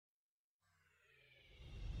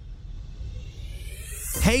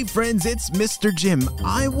Hey friends, it's Mr. Jim.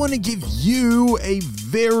 I want to give you a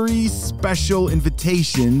very special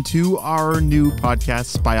invitation to our new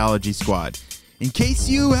podcast, Spyology Squad. In case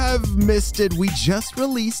you have missed it, we just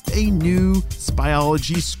released a new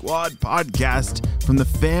Spyology Squad podcast from the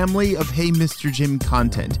family of Hey Mr. Jim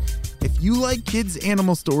content. If you like kids'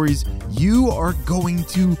 animal stories, you are going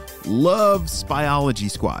to love Spyology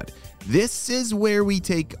Squad. This is where we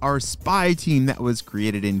take our spy team that was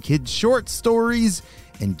created in kids' short stories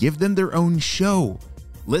and give them their own show.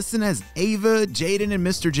 Listen as Ava, Jaden, and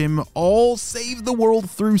Mr. Jim all save the world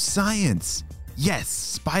through science.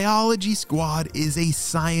 Yes, Spyology Squad is a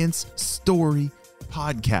science story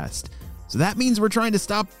podcast. So that means we're trying to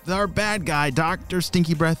stop our bad guy, Dr.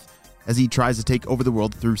 Stinky Breath, as he tries to take over the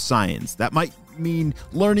world through science. That might mean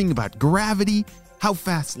learning about gravity, how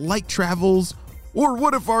fast light travels, or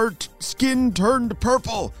what if our skin turned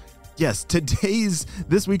purple? Yes,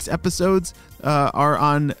 this week's episodes are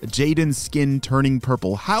on Jaden's skin turning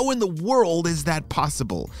purple. How in the world is that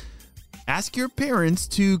possible? Ask your parents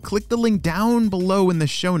to click the link down below in the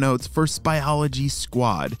show notes for Spyology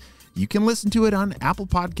Squad. You can listen to it on Apple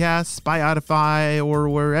Podcasts, Spotify, or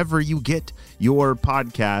wherever you get your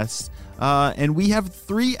podcasts. And we have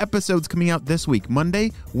 3 episodes coming out this week,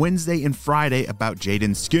 Monday, Wednesday, and Friday, about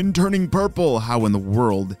Jaden's skin turning purple. How in the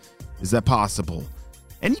world is that possible?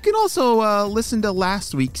 And you can also listen to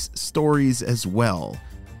last week's stories as well.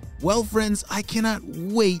 Well, friends, I cannot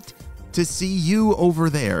wait to see you over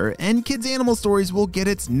there. And Kids Animal Stories will get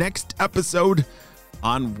its next episode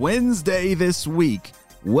on Wednesday this week.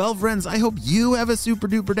 Well, friends, I hope you have a super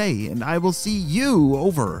duper day, and I will see you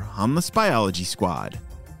over on the Spyology Squad.